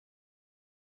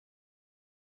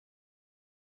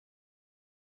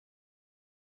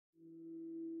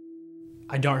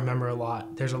I don't remember a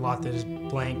lot. There's a lot that is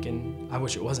blank, and I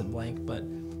wish it wasn't blank, but.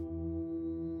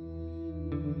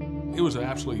 It was an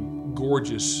absolutely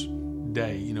gorgeous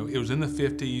day. You know, it was in the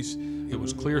 50s, it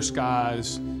was clear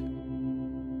skies.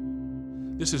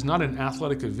 This is not an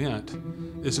athletic event.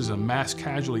 This is a mass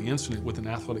casualty incident with an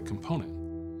athletic component.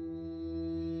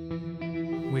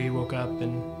 We woke up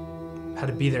and had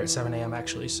to be there at 7 a.m.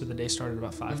 actually, so the day started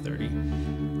about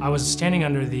 5:30. I was standing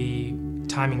under the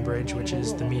timing bridge, which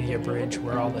is the media bridge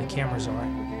where all the cameras are.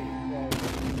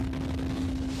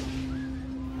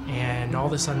 And all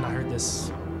of a sudden I heard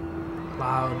this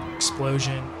loud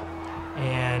explosion,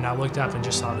 and I looked up and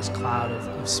just saw this cloud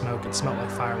of smoke. It smelled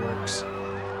like fireworks.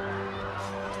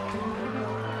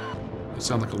 It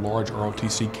sounds like a large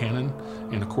ROTC cannon,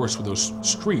 and of course with those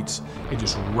streets, it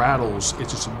just rattles.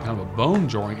 It's just kind of a bone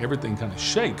jarring. Everything kind of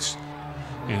shakes,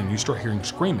 and you start hearing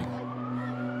screaming.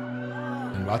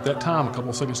 And about that time, a couple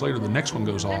of seconds later, the next one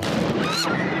goes off.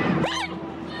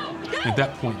 At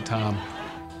that point in time,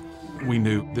 we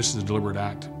knew this is a deliberate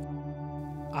act.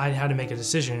 I had to make a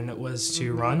decision, and it was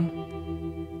to run.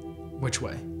 Which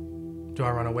way? Do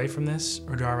I run away from this,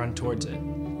 or do I run towards it?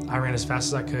 I ran as fast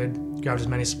as I could, grabbed as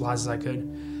many supplies as I could,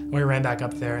 and we ran back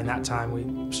up there, and that time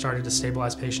we started to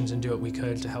stabilize patients and do what we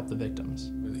could to help the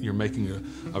victims. You're making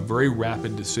a very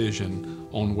rapid decision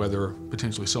on whether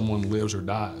potentially someone lives or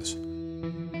dies.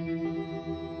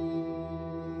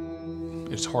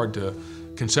 It's hard to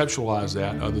conceptualize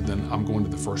that other than I'm going to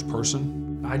the first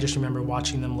person. I just remember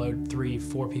watching them load 3,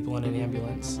 4 people in an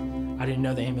ambulance. I didn't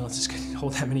know the ambulances could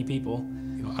hold that many people.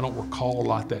 You know, I don't recall a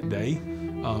lot that day,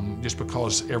 just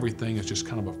because everything is just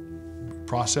kind of a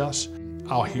process.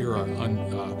 I'll hear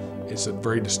it's a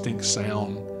very distinct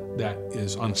sound that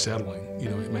is unsettling. You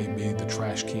know, it may be the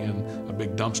trash can, a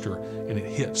big dumpster, and it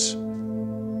hits.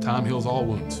 Time heals all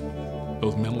wounds,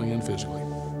 both mentally and physically.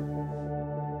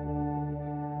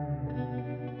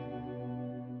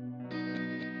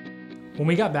 When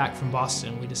we got back from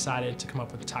Boston, we decided to come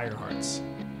up with Tiger Hearts.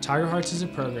 Tiger Hearts is a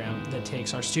program that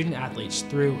takes our student athletes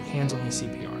through hands-only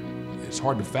CPR. It's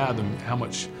hard to fathom how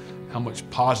much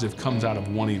positive comes out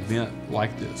of one event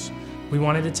like this. We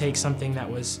wanted to take something that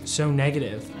was so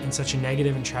negative and such a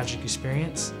negative and tragic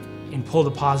experience and pull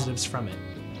the positives from it.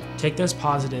 Take those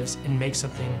positives and make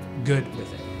something good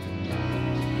with it.